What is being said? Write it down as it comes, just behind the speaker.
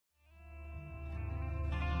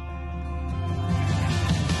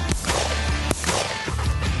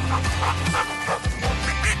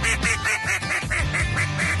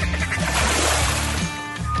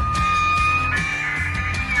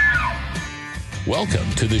Welcome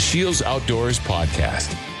to the Shields Outdoors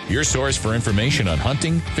Podcast, your source for information on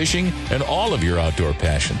hunting, fishing, and all of your outdoor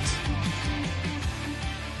passions.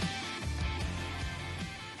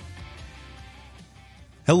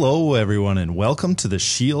 Hello, everyone, and welcome to the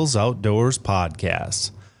Shields Outdoors Podcast.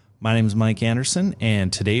 My name is Mike Anderson,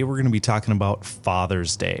 and today we're going to be talking about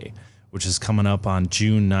Father's Day, which is coming up on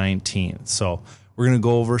June 19th. So we're going to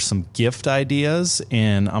go over some gift ideas,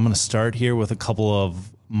 and I'm going to start here with a couple of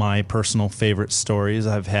my personal favorite stories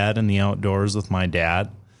I've had in the outdoors with my dad.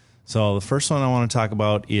 So the first one I want to talk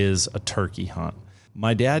about is a turkey hunt.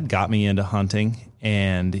 My dad got me into hunting,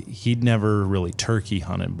 and he'd never really turkey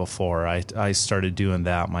hunted before. I started doing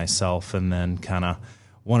that myself, and then kind of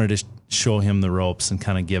wanted to show him the ropes and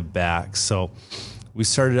kind of give back. So we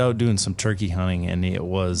started out doing some turkey hunting, and it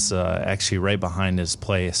was actually right behind his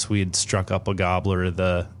place. We had struck up a gobbler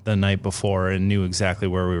the night before and knew exactly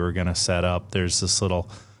where we were going to set up. There's this little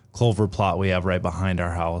clover plot we have right behind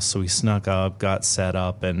our house. So we snuck up, got set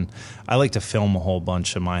up, and I like to film a whole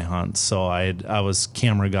bunch of my hunts. So I was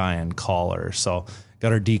camera guy and caller. So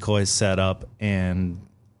got our decoys set up and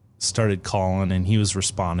started calling, and he was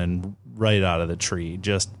responding right out of the tree,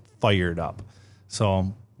 just fired up.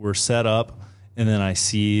 So we're set up. And then I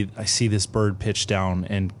see this bird pitch down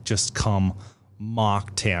and just come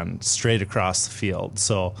Mach 10 straight across the field.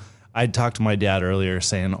 So I'd talked to my dad earlier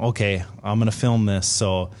saying, okay, I'm going to film this.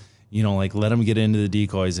 So, let him get into the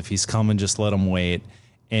decoys. If he's coming, just let him wait.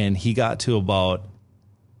 And he got to about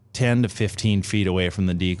 10 to 15 feet away from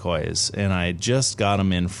the decoys. And I just got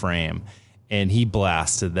him in frame. And he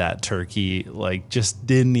blasted that turkey, just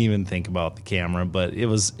didn't even think about the camera. But it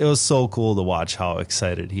was so cool to watch how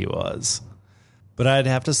excited he was. But I'd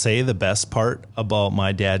have to say the best part about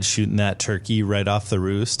my dad shooting that turkey right off the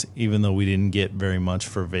roost, even though we didn't get very much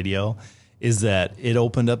for video, is that it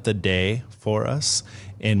opened up the day for us,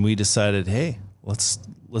 and we decided, hey, let's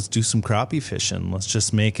do some crappie fishing. Let's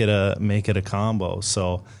just make it a combo.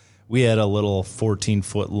 So we had a little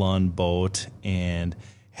 14-foot Lund boat and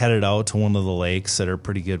headed out to one of the lakes that are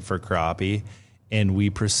pretty good for crappie, and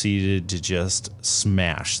we proceeded to just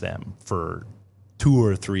smash them for 2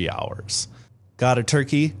 or 3 hours. Got a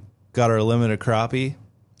turkey, got our limit of crappie,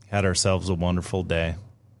 had ourselves a wonderful day.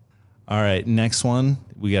 All right, next one,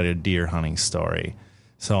 we got a deer hunting story.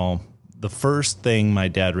 So the first thing my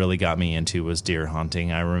dad really got me into was deer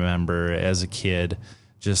hunting. I remember as a kid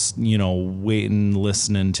just, waiting,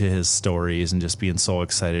 listening to his stories and just being so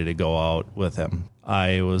excited to go out with him.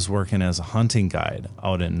 I was working as a hunting guide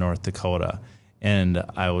out in North Dakota, and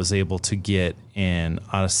I was able to get an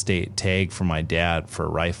out-of-state tag for my dad for a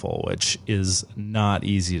rifle, which is not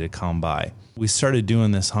easy to come by. We started doing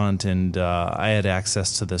this hunt, and I had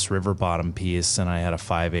access to this river bottom piece, and I had a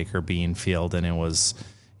 5-acre bean field, and it was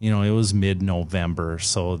mid-November,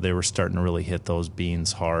 so they were starting to really hit those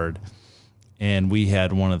beans hard. And we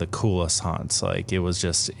had one of the coolest hunts.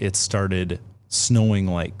 It started snowing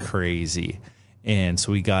like crazy. And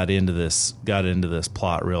so we got into this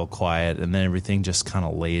plot real quiet, and then everything just kind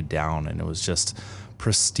of laid down, and it was just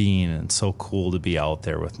pristine and so cool to be out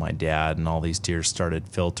there with my dad, and all these deer started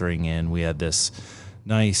filtering in. We had this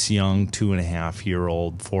nice young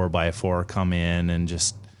 2.5-year-old 4x4 come in and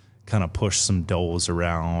just kind of push some does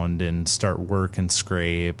around and start working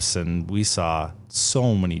scrapes, and we saw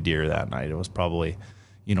so many deer that night. It was probably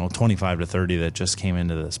 25 to 30 that just came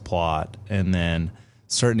into this plot. And then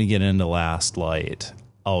starting to get into last light,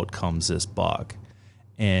 out comes this buck.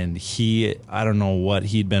 And I don't know what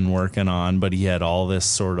he'd been working on, but he had all this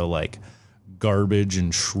sort of garbage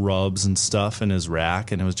and shrubs and stuff in his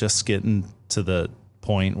rack. And it was just getting to the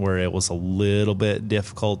point where it was a little bit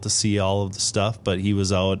difficult to see all of the stuff. But he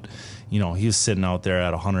was out, he was sitting out there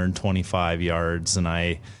at 125 yards, and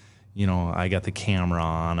I got the camera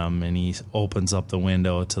on him, and he opens up the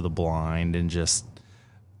window to the blind and just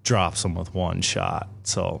drops him with one shot.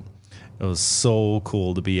 So it was so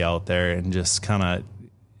cool to be out there, and just kind of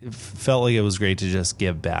it felt like it was great to just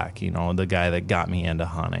give back, the guy that got me into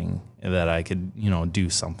hunting, that I could, do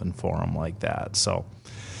something for him like that. So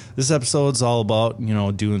this episode's all about,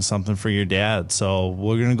 doing something for your dad. So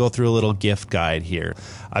we're going to go through a little gift guide here.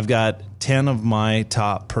 I've got 10 of my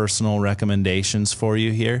top personal recommendations for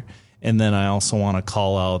you here. And then I also want to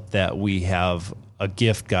call out that we have a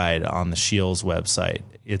gift guide on the Shields website.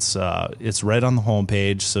 It's right on the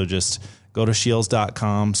homepage, so just go to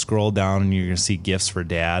shields.com, scroll down, and you're going to see gifts for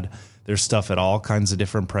dad. There's stuff at all kinds of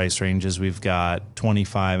different price ranges. We've got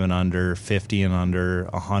 25 and under, 50 and under,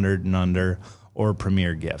 100 and under, or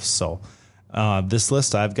premier gifts. So this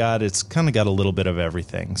list I've got, it's kind of got a little bit of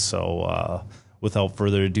everything. So without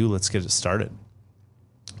further ado, let's get it started.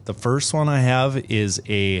 The first one I have is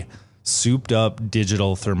a souped up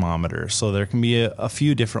digital thermometer. So there can be a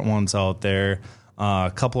few different ones out there.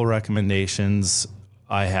 A couple of recommendations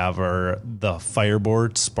I have are the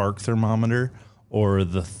Fireboard Spark Thermometer or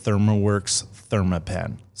the ThermoWorks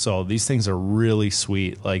ThermaPen. So these things are really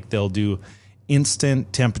sweet. Like they'll do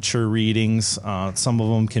instant temperature readings. Some of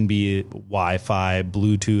them can be Wi-Fi,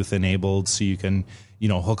 Bluetooth enabled, so you can,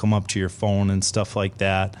 hook them up to your phone and stuff like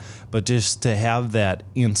that. But just to have that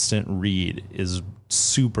instant read is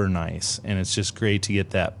super nice, and it's just great to get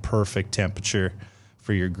that perfect temperature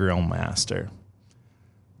for your Grill Master.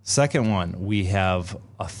 Second one, we have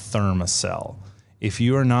a Thermacell. If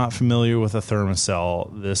you are not familiar with a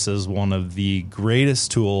Thermacell, this is one of the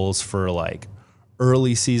greatest tools for like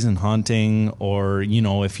early season hunting, or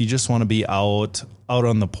if you just want to be out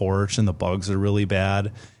on the porch and the bugs are really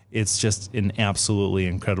bad. It's just an absolutely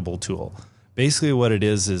incredible tool. Basically what it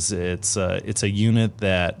is it's a unit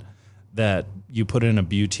that you put in a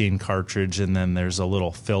butane cartridge, and then there's a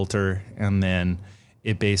little filter, and then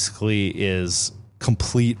it basically is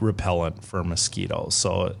complete repellent for mosquitoes.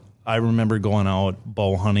 So I remember going out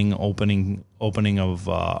bow hunting, opening of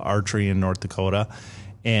archery in North Dakota,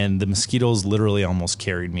 and the mosquitoes literally almost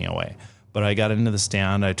carried me away. But I got into the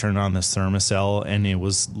stand, I turned on this Thermacell, and it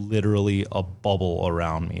was literally a bubble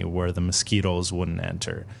around me where the mosquitoes wouldn't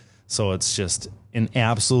enter. So it's just an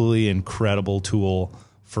absolutely incredible tool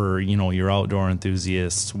for, your outdoor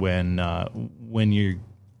enthusiasts when you're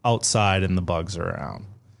outside and the bugs are around.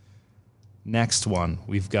 Next one,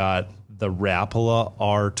 we've got the Rapala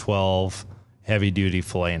R12 heavy duty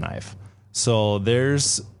fillet knife. So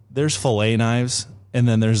there's fillet knives, and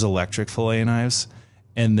then there's electric fillet knives,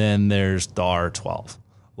 and then there's the R12.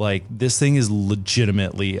 Like, this thing is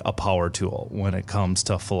legitimately a power tool when it comes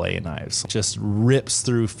to fillet knives. Just rips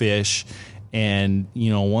through fish, and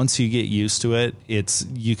once you get used to it,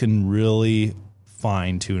 you can really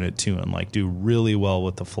fine tune it too, and like do really well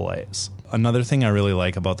with the fillets. Another thing I really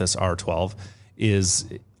like about this R12 is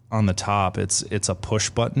on the top, it's a push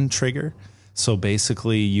button trigger. So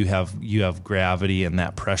basically you have gravity and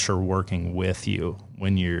that pressure working with you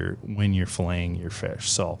when you're filleting your fish.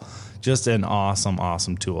 So just an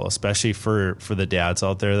awesome tool, especially for the dads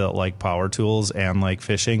out there that like power tools and like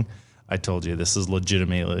fishing. I told you, this is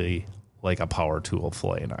legitimately like a power tool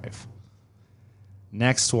fillet knife.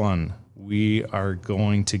 Next one, we are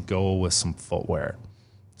going to go with some footwear.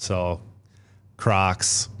 So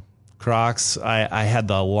Crocs, I had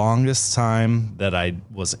the longest time that I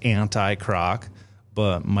was anti-Croc,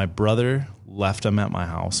 but my brother left them at my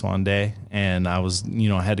house one day, and I was,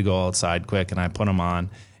 I had to go outside quick, and I put them on,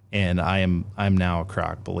 and I'm now a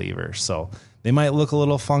Croc believer. So they might look a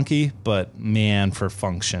little funky, but man, for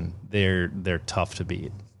function, they're tough to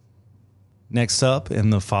beat. Next up in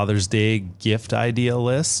the Father's Day gift idea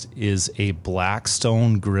list is a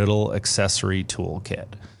Blackstone griddle accessory toolkit.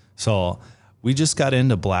 So we just got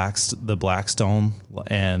into the Blackstone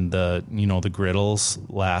and the griddles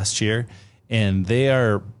last year, and they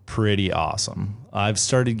are pretty awesome. I've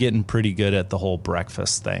started getting pretty good at the whole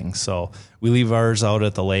breakfast thing. So we leave ours out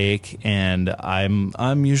at the lake, and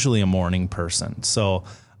I'm usually a morning person. So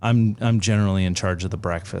I'm generally in charge of the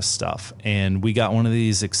breakfast stuff. And we got one of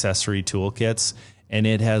these accessory toolkits, and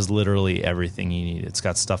it has literally everything you need. It's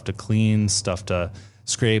got stuff to clean, stuff to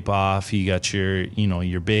scrape off. You got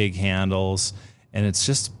your big handles, and it's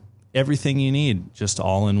just everything you need, just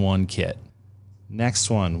all in one kit. Next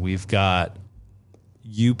one, we've got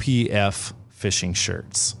UPF fishing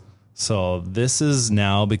shirts. So this is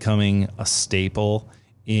now becoming a staple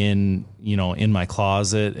in my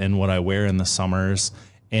closet and what I wear in the summers.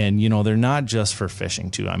 And, they're not just for fishing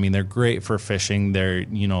too. I mean, they're great for fishing. They're,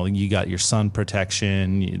 you got your sun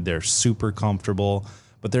protection. They're super comfortable,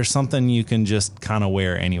 but there's something you can just kind of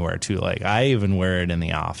wear anywhere too. Like, I even wear it in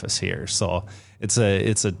the office here. So it's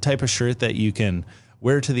a type of shirt that you can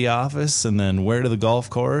wear to the office, and then wear to the golf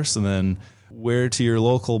course, and then wear to your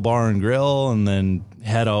local bar and grill, and then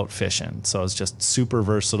head out fishing. So it's just super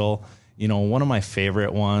versatile. One of my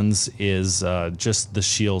favorite ones is just the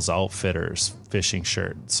Shields Outfitters fishing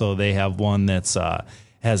shirt. So they have one that's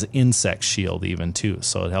has insect shield even too.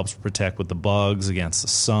 So it helps protect with the bugs against the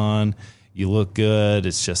sun. You look good.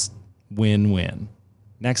 It's just win-win.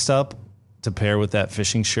 Next up, to pair with that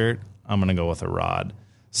fishing shirt, I'm going to go with a rod.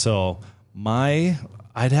 So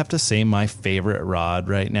I'd have to say my favorite rod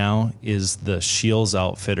right now is the Shields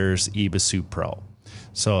Outfitters Ebisu Pro.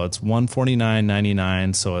 So it's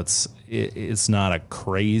 $149.99. So it's not a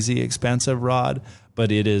crazy expensive rod,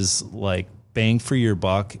 but it is like bang for your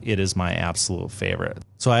buck. It is my absolute favorite.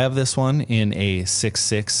 So I have this one in a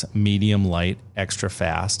 6.6 medium light extra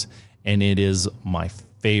fast, and it is my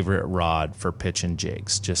favorite rod for pitching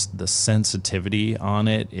jigs. Just the sensitivity on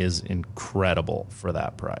it is incredible for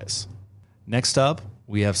that price. Next up,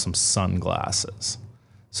 we have some sunglasses.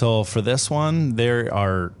 So for this one, there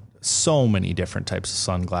are so many different types of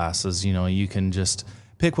sunglasses. You know, you can just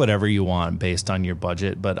pick whatever you want based on your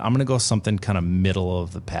budget, but I'm going to go something kind of middle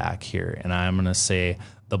of the pack here, and I'm going to say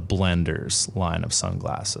the Blenders line of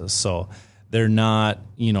sunglasses. So they're not,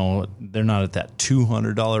 they're not at that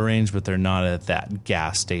 $200 range, but they're not at that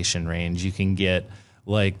gas station range. You can get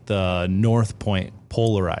like the North Point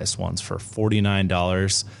polarized ones for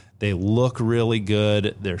 $49. They look really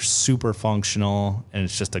good. They're super functional, and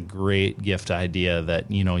it's just a great gift idea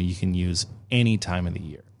that, you can use any time of the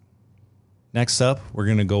year. Next up, we're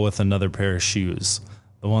going to go with another pair of shoes.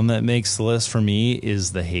 The one that makes the list for me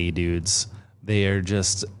is the Hey Dudes. They are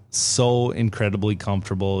just so incredibly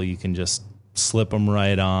comfortable. You can just slip them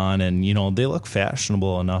right on, and, they look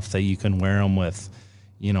fashionable enough that you can wear them with,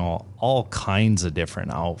 all kinds of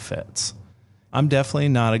different outfits. I'm definitely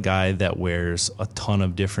not a guy that wears a ton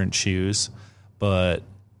of different shoes, but,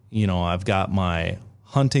 I've got my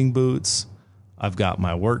hunting boots, I've got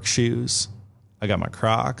my work shoes, I got my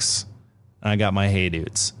Crocs, and I got my Hey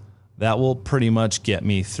Dudes. That will pretty much get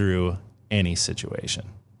me through any situation.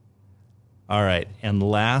 All right, and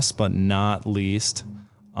last but not least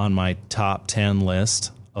on my top 10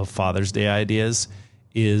 list of Father's Day ideas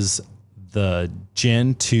is the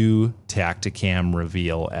Gen 2 Tactacam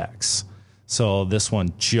Reveal X. So this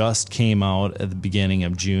one just came out at the beginning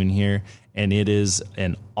of June here, and it is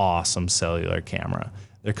an awesome cellular camera.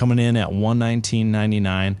 They're coming in at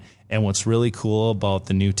 $119.99, and what's really cool about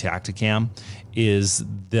the new Tactacam is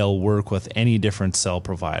they'll work with any different cell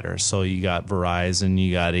provider. So you got Verizon,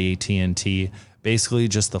 you got AT&T, basically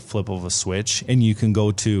just the flip of a switch, and you can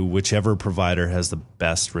go to whichever provider has the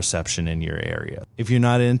best reception in your area. If you're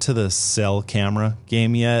not into the cell camera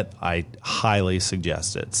game yet, I highly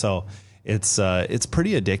suggest it. So it's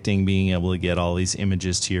pretty addicting being able to get all these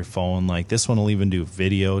images to your phone. Like this one will even do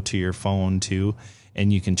video to your phone too,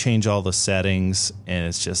 and you can change all the settings, and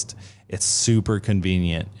it's super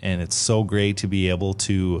convenient, and it's so great to be able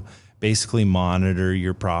to basically monitor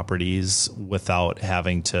your properties without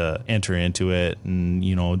having to enter into it and,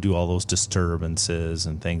 do all those disturbances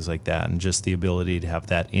and things like that. And just the ability to have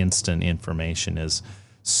that instant information is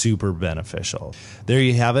super beneficial. There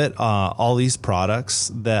you have it. All these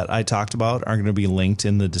products that I talked about are going to be linked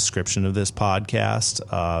in the description of this podcast.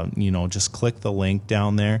 Just click the link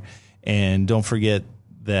down there, and don't forget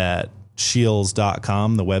that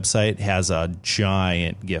Scheels.com, the website, has a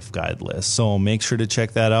giant gift guide list. So make sure to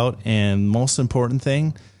check that out. And most important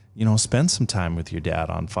thing, spend some time with your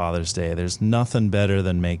dad on Father's Day. There's nothing better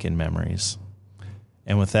than making memories.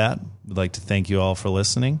 And with that, we'd like to thank you all for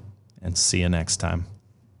listening, and see you next time.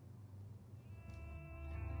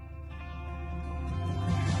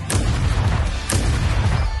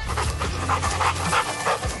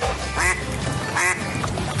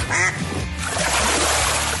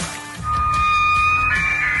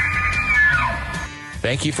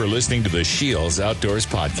 Thank you for listening to the Scheels Outdoors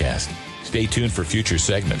Podcast. Stay tuned for future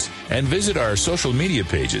segments and visit our social media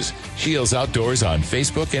pages, Scheels Outdoors on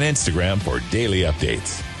Facebook and Instagram, for daily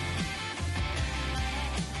updates.